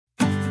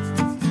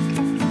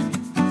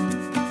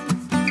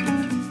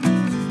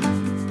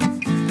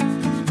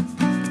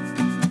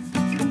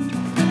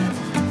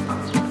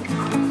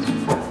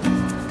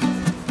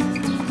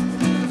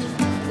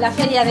La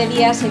Feria de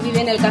Día se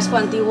vive en el Casco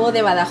Antiguo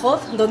de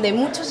Badajoz, donde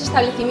muchos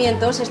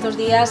establecimientos estos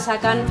días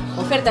sacan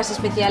ofertas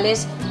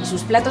especiales y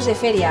sus platos de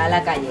feria a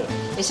la calle.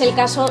 Es el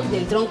caso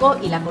del Tronco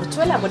y La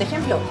Corchuela, por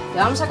ejemplo, que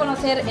vamos a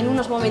conocer en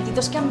unos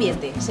momentitos qué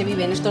ambiente se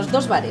vive en estos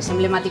dos bares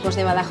emblemáticos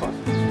de Badajoz.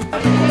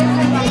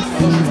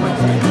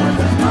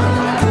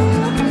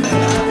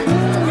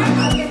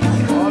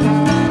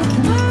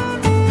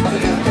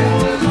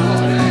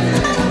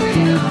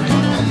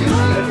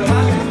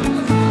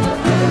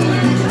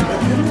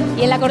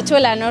 Y en La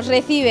Corchuela nos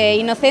recibe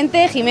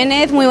Inocente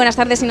Jiménez. Muy buenas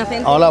tardes,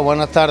 Inocente. Hola,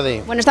 buenas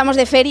tardes. Bueno, estamos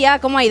de feria.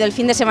 ¿Cómo ha ido el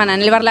fin de semana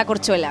en el Bar La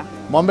Corchuela?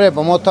 Hombre,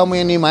 pues hemos estado muy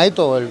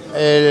animaditos.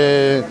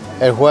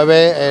 El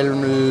jueves,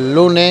 el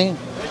lunes,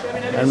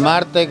 el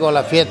martes, con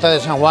la fiesta de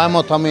San Juan,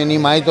 hemos estado muy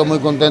animaditos, muy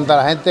contenta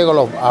la gente, con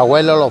los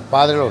abuelos, los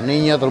padres, los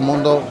niños, todo el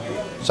mundo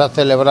se ha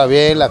celebrado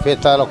bien. La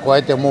fiesta de los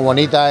cohetes muy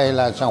bonita en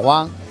la de San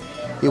Juan.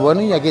 Y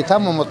bueno, y aquí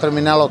estamos, hemos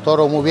terminado los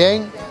toros muy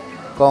bien,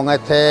 con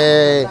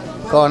este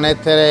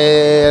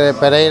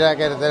Pereira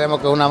que tenemos,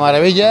 que es una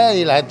maravilla,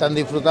 y la gente han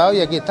disfrutado,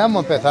 y aquí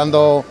estamos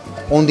empezando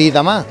un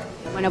día más.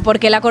 Bueno,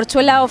 porque La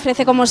Corchuela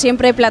ofrece como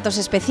siempre platos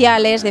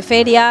especiales de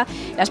feria,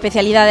 la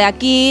especialidad de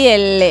aquí,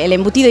 el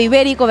embutido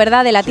ibérico,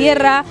 ¿verdad?, de la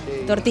tierra,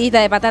 sí. Tortillita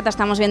de patata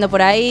estamos viendo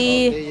por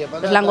ahí,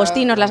 patata, los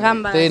langostinos, las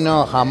gambas.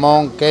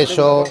 Jamón,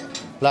 queso,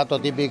 plato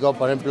típico,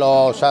 por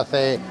ejemplo, se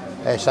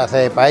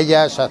hace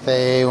paella, se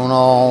hace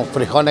unos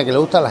frijoles que le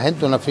gusta a la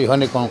gente, unos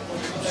frijoles con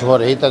sus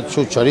orejitas,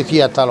 sus chorizo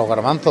y hasta los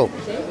garbanzos.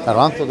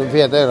 Garbanzos, tú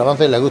fíjate,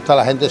 garbanzos, y le gusta a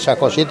la gente esas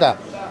cositas.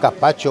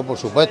 Gazpacho, por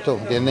supuesto,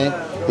 ¿entiendes?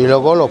 Y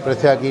luego los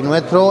precios aquí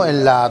nuestros,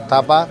 en la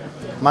tapa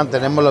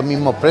mantenemos los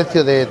mismos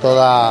precios de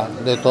toda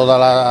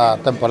la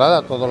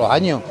temporada, todos los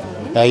años.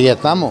 Y ahí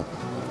estamos,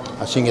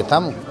 así que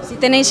estamos. Si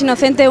tenéis,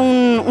 Inocente,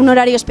 un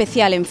horario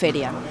especial en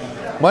feria.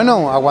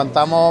 Bueno,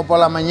 aguantamos por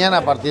la mañana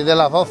a partir de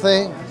las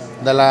 12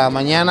 de la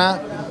mañana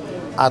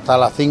hasta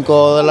las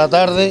 5 de la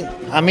tarde.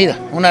 Ah, mira,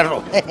 un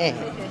arroz.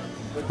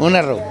 Un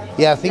arroz.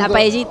 Y a 5, la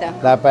paellita.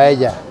 La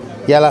paella.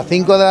 Y a las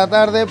 5 de la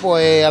tarde,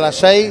 pues a las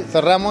 6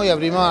 cerramos y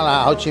abrimos a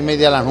las 8 y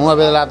media, a las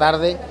 9 de la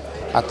tarde,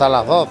 hasta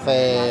las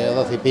 12,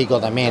 12 y pico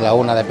también, la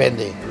 1,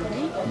 depende.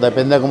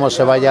 Depende de cómo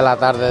se vaya la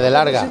tarde de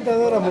larga.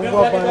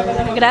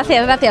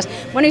 Gracias, gracias.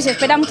 Bueno, y se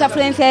espera mucha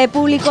afluencia de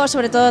público,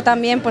 sobre todo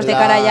también pues de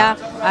cara ya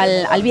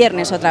al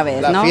viernes otra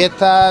vez, ¿no? La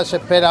fiesta se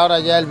espera ahora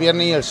ya el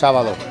viernes y el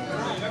sábado.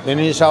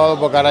 Viernes y el sábado,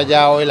 porque ahora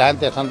ya hoy la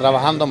gente está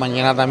trabajando,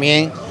 mañana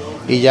también,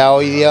 y ya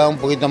hoy día un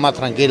poquito más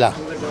tranquila.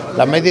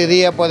 La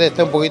mediodía puede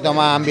estar un poquito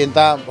más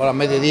ambientada por la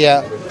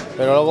mediodía,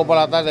 pero luego por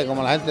la tarde,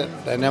 como la gente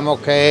tenemos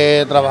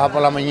que trabajar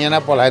por la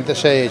mañana, pues la gente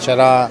se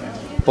echará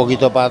un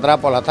poquito para atrás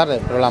por la tarde,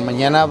 pero las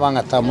mañanas van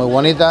a estar muy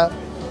bonitas,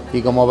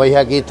 y como veis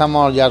aquí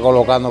estamos ya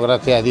colocando,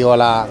 gracias a Dios,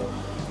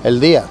 el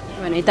día.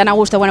 Bueno, y tan a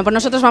gusto. Bueno, pues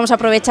nosotros vamos a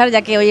aprovechar,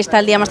 ya que hoy está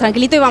el día más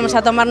tranquilito, y vamos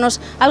a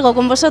tomarnos algo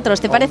con vosotros,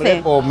 ¿te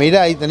parece? Pues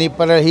mira, ahí tenéis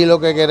para elegir lo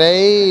que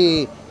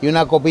queréis, y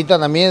una copita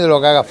también de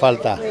lo que haga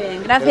falta. Muy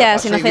bien,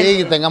 gracias, Inocente. Y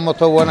que tengamos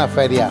toda buena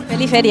feria.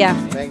 Feliz feria.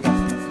 Venga.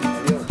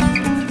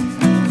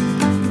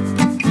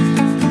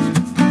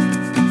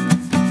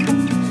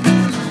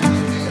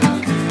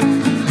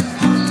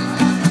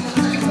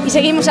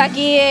 Seguimos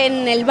aquí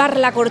en el Bar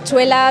La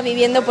Corchuela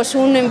viviendo pues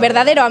un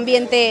verdadero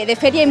ambiente de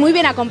feria, y muy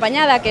bien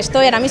acompañada, que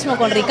estoy ahora mismo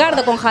con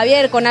Ricardo, con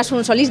Javier, con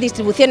Asun Solís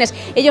Distribuciones.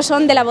 Ellos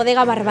son de la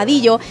bodega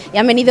Barbadillo y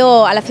han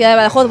venido a la ciudad de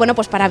Badajoz, bueno,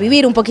 pues para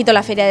vivir un poquito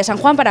la Feria de San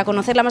Juan, para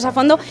conocerla más a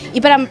fondo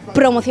y para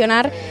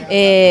promocionar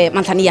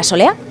manzanilla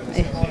solea.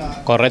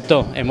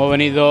 Correcto, hemos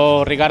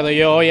venido Ricardo y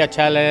yo hoy a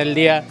echarle el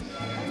día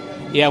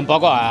y un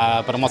poco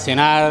a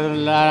promocionar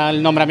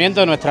el nombramiento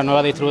de nuestra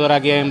nueva distribuidora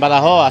aquí en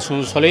Badajoz,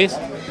 Asun Solís.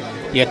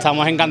 Y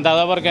estamos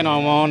encantados porque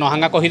nos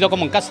han acogido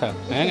como en casa,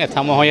 ¿eh?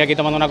 Estamos hoy aquí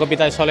tomando una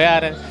copita de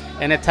solear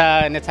en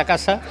esta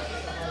casa,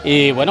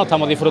 y bueno,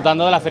 estamos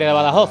disfrutando de la Feria de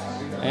Badajoz,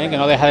 que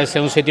no deja de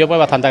ser un sitio pues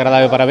bastante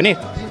agradable para venir.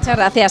 Muchas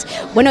gracias.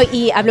 Bueno,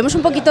 y hablemos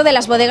un poquito de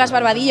las bodegas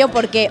Barbadillo,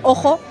 porque,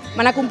 ojo,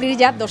 van a cumplir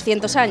ya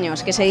 200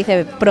 años, que se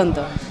dice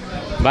pronto.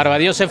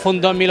 Barbadillo se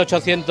fundó en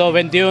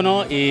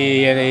 1821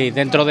 y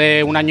dentro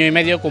de un año y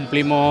medio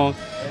cumplimos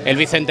el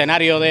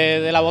bicentenario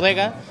de la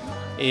bodega.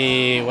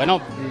 Y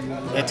bueno,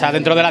 está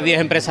dentro de las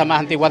 10 empresas más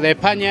antiguas de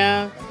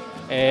España,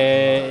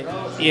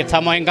 y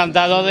estamos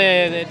encantados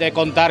de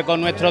contar con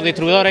nuestros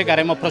distribuidores, que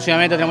haremos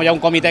próximamente. Tenemos ya un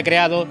comité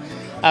creado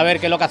a ver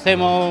qué es lo que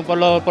hacemos por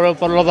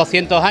los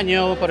 200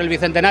 años, por el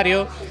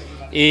bicentenario,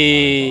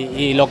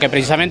 y lo que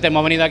precisamente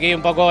hemos venido aquí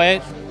un poco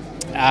es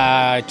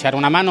a echar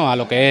una mano a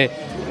lo que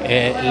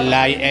es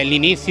el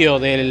inicio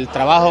del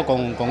trabajo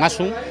con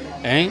Asun,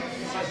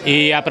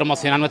 y a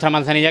promocionar nuestra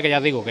manzanilla, que ya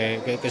os digo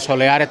que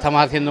solear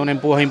estamos haciendo un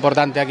empuje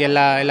importante aquí en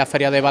la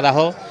Feria de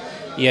Badajoz,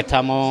 y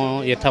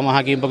estamos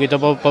aquí un poquito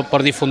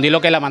por difundir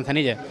lo que es la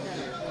manzanilla.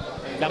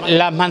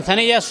 Las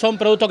manzanillas son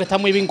productos que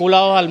están muy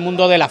vinculados al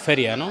mundo de la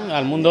feria, ¿no?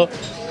 Al mundo,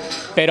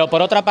 pero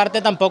por otra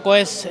parte tampoco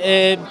es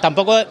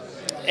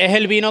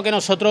el vino que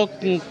nosotros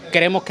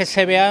queremos que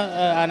se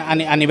vea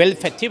a nivel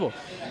festivo.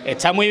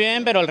 Está muy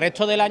bien, pero el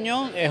resto del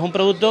año es un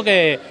producto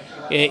que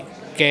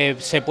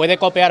se puede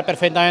copiar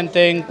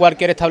perfectamente en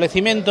cualquier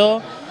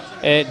establecimiento,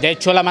 De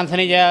hecho, la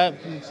manzanilla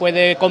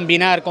puede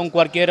combinar con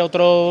cualquier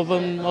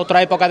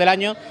otra época del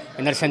año,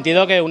 en el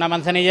sentido que una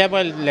manzanilla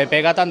pues le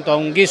pega tanto a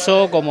un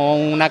guiso como a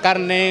una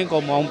carne,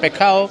 como a un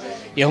pescado,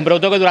 y es un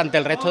producto que durante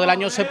el resto del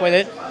año se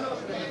puede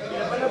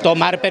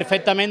tomar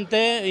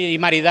perfectamente y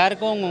maridar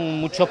con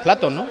muchos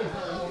platos, ¿no?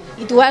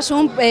 Y tú,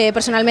 Asun,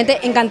 personalmente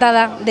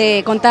encantada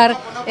de contar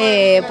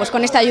pues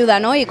con esta ayuda,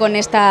 ¿no? Y con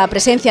esta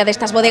presencia de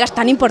estas bodegas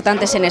tan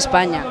importantes en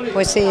España.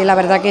 Pues sí, la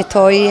verdad que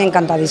estoy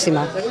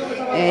encantadísima.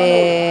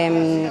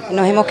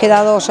 Nos hemos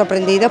quedado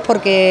sorprendidos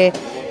porque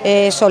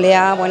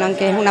Soleá, bueno,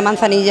 aunque es una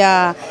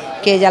manzanilla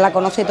que ya la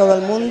conoce todo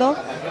el mundo,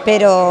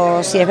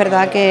 pero sí es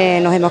verdad que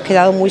nos hemos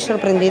quedado muy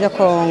sorprendidos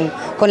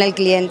con el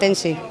cliente en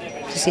sí.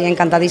 Sí,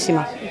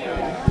 encantadísima.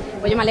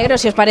 Oye, me alegro.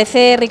 Si os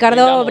parece,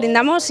 Ricardo,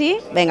 ¿brindamos? ¿Sí?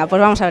 Venga, pues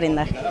vamos a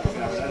brindar.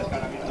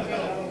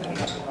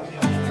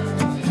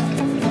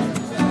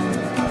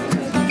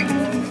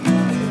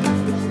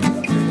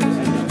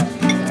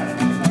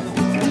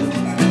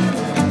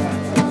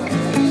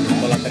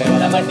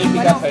 Una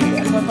magnífica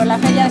feria. Pues por la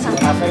Feria de San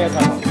Juan. La Feria de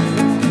San Juan.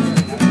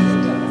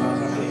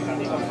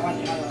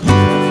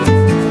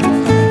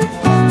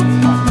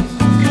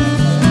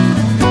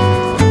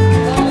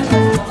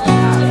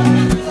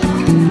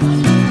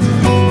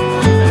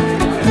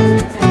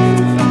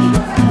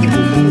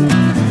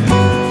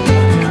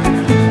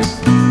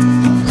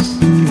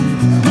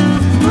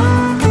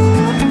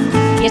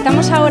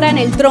 Estamos ahora en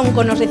El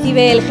Tronco, nos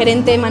recibe el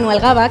gerente Manuel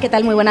Gaba. ¿Qué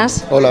tal? Muy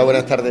buenas. Hola,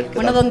 buenas tardes.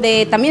 Bueno,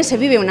 donde también se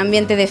vive un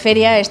ambiente de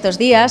feria estos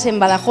días en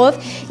Badajoz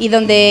y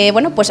donde,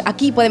 bueno, pues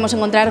aquí podemos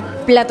encontrar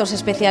platos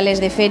especiales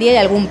de feria y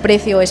algún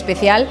precio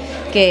especial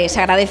que se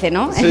agradece,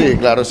 ¿no? Sí,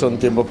 claro, son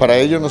tiempos para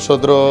ello.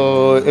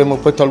 Nosotros hemos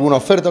puesto alguna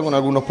oferta con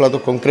algunos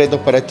platos concretos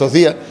para estos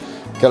días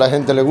que a la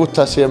gente le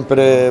gusta,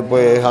 siempre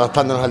pues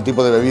adaptándonos al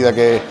tipo de bebida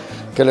que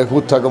les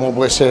gusta, como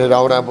puede ser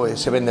ahora, pues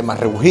se venden más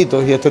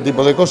rebujitos y este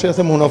tipo de cosas, y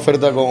hacemos una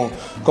oferta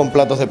con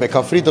platos de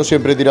pescado frito,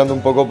 siempre tirando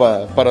un poco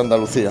para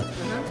Andalucía.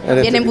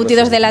 También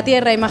embutidos de la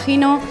tierra,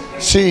 imagino.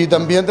 Sí,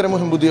 también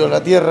tenemos embutidos de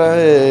la tierra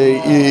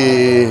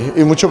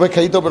y mucho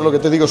pescadito, pero lo que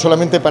te digo,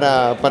 solamente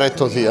para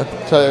estos días.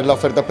 O sea, es la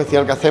oferta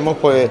especial que hacemos,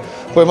 pues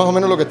más o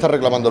menos lo que está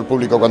reclamando el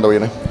público cuando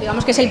viene.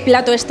 Digamos que es el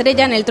plato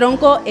estrella en El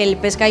Tronco, el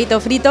pescadito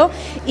frito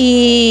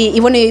y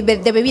bueno, y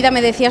de bebida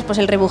me decías, pues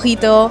el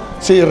rebujito.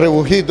 Sí,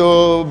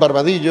 rebujito,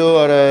 barbadillo,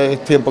 ahora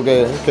es tiempo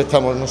que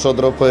estamos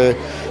nosotros pues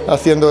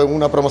haciendo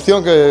una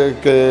promoción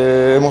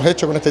que hemos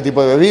hecho con este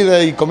tipo de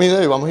bebida y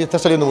comida y vamos, y está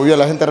saliendo muy bien,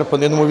 la gente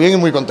respondiendo muy bien y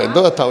muy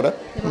contento hasta ahora.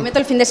 ¿De momento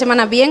el fin de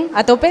semana bien,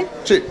 a tope?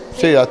 Sí,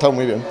 ha estado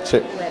muy bien, sí.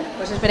 Bueno,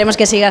 pues esperemos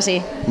que siga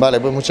así. Vale,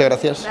 pues muchas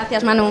gracias.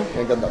 Gracias, Manu.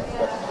 Encantado.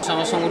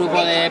 Somos un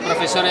grupo de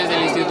profesores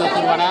del Instituto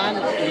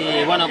Zurbarán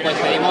y bueno, pues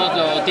pedimos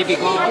lo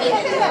típico,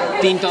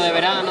 tinto de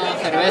verano,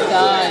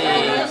 cerveza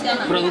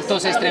y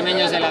productos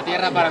extremeños de la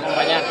tierra para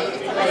acompañar.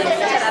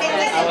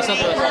 A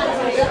vosotros.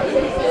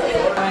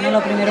 Bueno,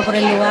 lo primero por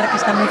el lugar, que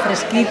está muy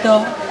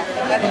fresquito,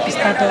 porque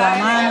está todo a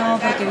mano,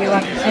 porque vivo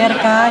aquí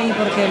cerca y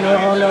porque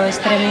luego lo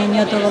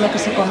extremeño, todo lo que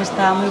se come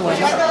está muy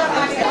bueno.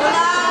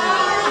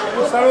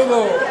 Un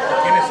saludo.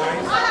 ¿Quiénes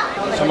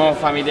sois? Somos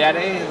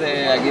familiares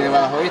de aquí de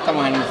Badajoz,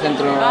 estamos en el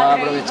centro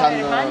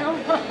aprovechando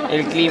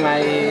el clima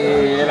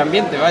y el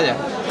ambiente, vaya.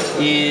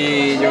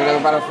 Y yo creo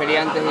que para los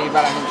feriantes y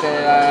para la gente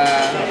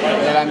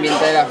del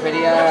ambiente de la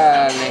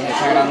feria les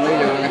está agradando y yo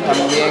creo que está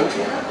muy bien.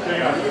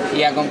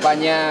 Y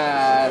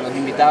acompaña a los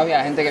invitados y a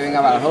la gente que venga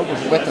a Badajoz, por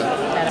supuesto.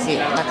 Sí,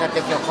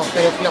 bastante flojo,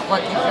 pero flojo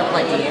aquí, flojo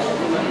allí.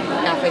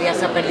 La feria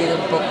se ha perdido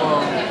un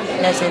poco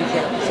la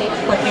esencia. Sí.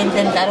 Porque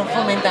intentaron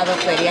fomentar dos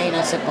ferias y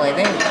no se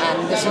puede.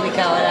 Han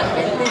desubicado a la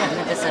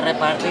gente se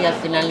reparte y al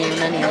final ni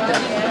una ni otra.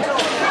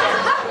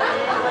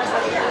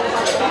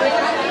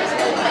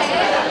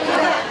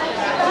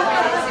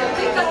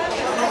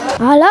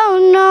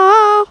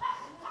 Alauno,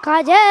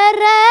 calle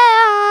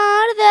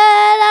Real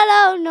del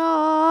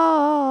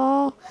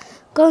Alauno,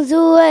 con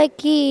su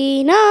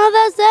esquina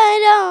de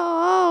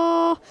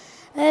cero,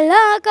 es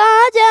la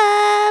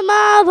calle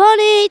más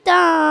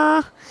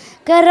bonita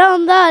que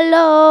ronda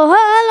los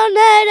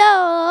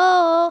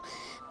aloneros,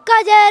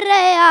 calle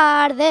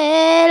Real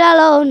del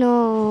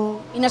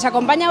Alauno. Y nos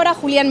acompaña ahora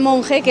Julián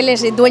Monge, que él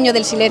es dueño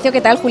del Silencio. ¿Qué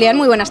tal, Julián?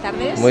 Muy buenas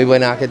tardes. Muy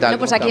buenas, ¿qué tal? Bueno,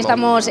 pues aquí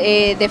estamos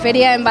de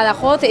feria en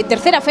Badajoz,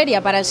 tercera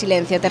feria para el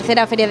Silencio,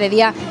 tercera feria de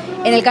día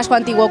en el Casco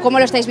Antiguo. ¿Cómo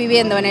lo estáis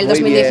viviendo en el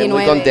 2019? Bien,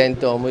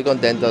 muy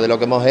contento de lo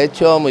que hemos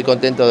hecho, muy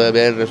contento de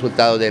ver el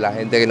resultado de la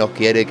gente que nos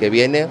quiere y que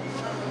viene,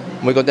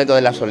 muy contento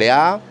de la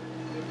soleá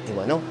y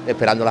bueno,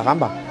 esperando las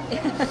gambas.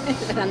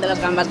 Esperando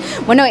las gambas.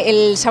 Bueno,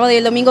 el sábado y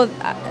el domingo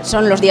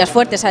son los días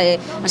fuertes, han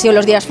sido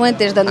los días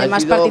fuertes donde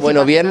más participación.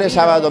 Bueno, viernes,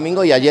 sábado,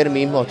 domingo y ayer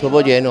mismo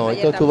estuvo lleno,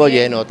 esto estuvo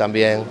lleno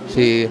también.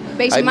 Sí.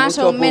 ¿Veis hay más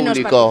o menos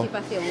público.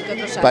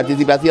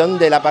 Participación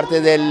de la parte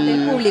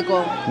del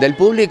público? Del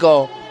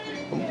público.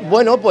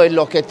 Bueno, pues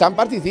los que están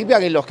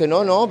participan y los que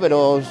no, no,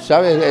 pero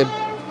sabes,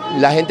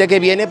 la gente que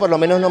viene por lo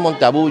menos no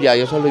monta bulla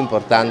y eso es lo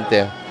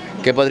importante.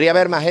 Que podría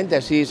haber más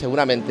gente, sí,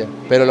 seguramente,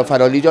 pero los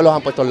farolillos los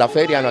han puesto en la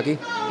feria, no aquí.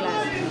 Claro.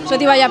 Eso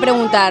te iba ya a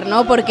preguntar,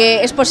 ¿no?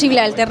 Porque es posible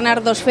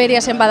alternar dos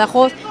ferias en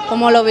Badajoz.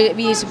 ¿Cómo lo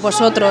veis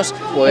vosotros,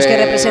 los que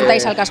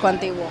representáis al Casco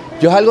Antiguo?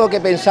 Yo es algo que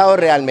he pensado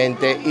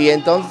realmente y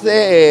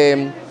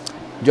entonces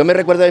yo me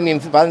recuerdo de mi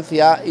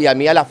infancia y a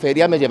mí a la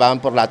feria me llevaban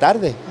por la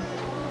tarde.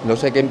 No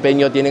sé qué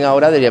empeño tienen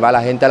ahora de llevar a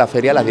la gente a la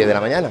feria a las 10 de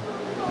la mañana.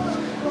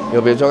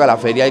 Yo pienso que a la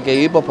feria hay que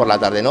ir pues, por la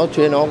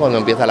tarde-noche, ¿no? Cuando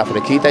empieza la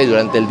fresquita, y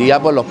durante el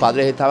día pues, los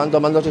padres estaban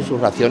tomándose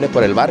sus raciones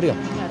por el barrio.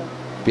 Claro.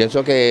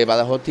 Pienso que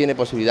Badajoz tiene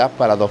posibilidad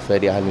para dos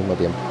ferias al mismo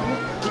tiempo.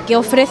 ¿Y qué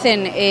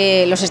ofrecen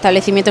los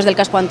establecimientos del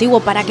Casco Antiguo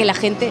para que la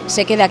gente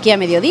se quede aquí a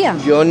mediodía?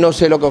 Yo no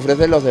sé lo que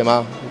ofrecen los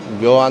demás.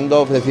 Yo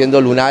ando ofreciendo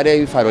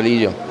lunares y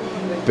farolillos,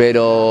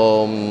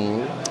 pero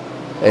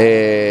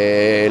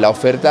la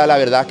oferta la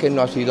verdad es que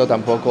no ha sido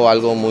tampoco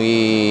algo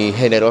muy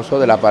generoso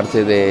de la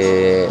parte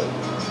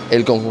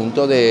del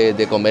conjunto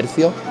de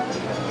comercio.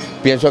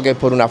 Pienso que es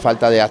por una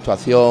falta de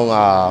actuación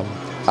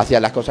hacia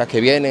las cosas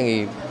que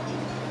vienen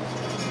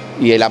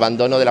y el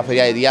abandono de la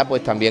Feria de Día,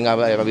 pues también ha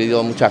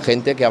habido mucha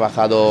gente que ha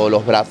bajado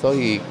los brazos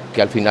y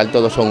que al final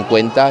todos son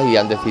cuentas y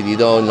han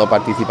decidido no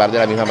participar de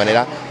la misma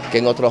manera que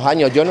en otros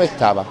años. Yo no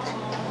estaba,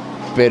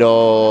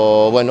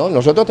 pero bueno,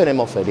 nosotros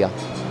tenemos feria.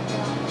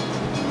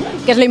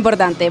 Que es lo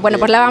importante. Bueno,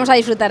 pues la vamos a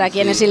disfrutar aquí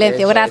en el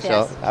Silencio.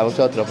 Gracias. Eso. A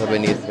vosotros por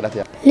venir,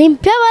 gracias.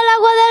 Limpiaba el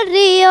agua del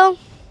río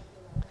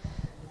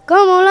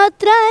como la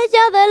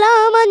estrella de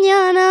la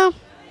mañana.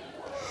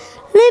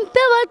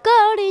 Limpiaba el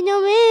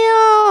cariño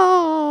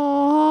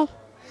mío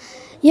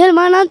y el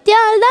manantial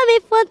de mi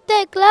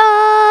fuente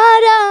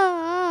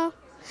clara.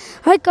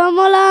 Ay,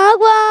 como el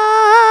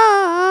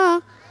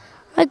agua,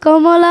 ay,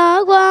 como el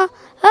agua,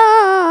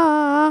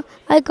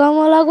 ay,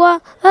 como el agua,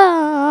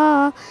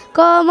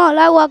 como el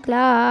agua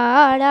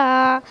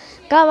clara,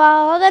 que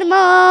abajo del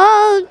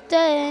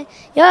monte,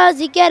 yo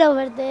sí quiero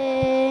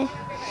verte,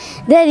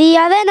 de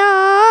día, de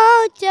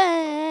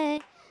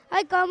noche,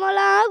 ay, como el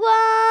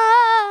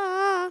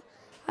agua,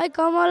 ay,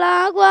 como el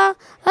agua,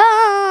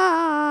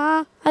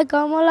 ay,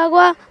 como el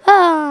agua.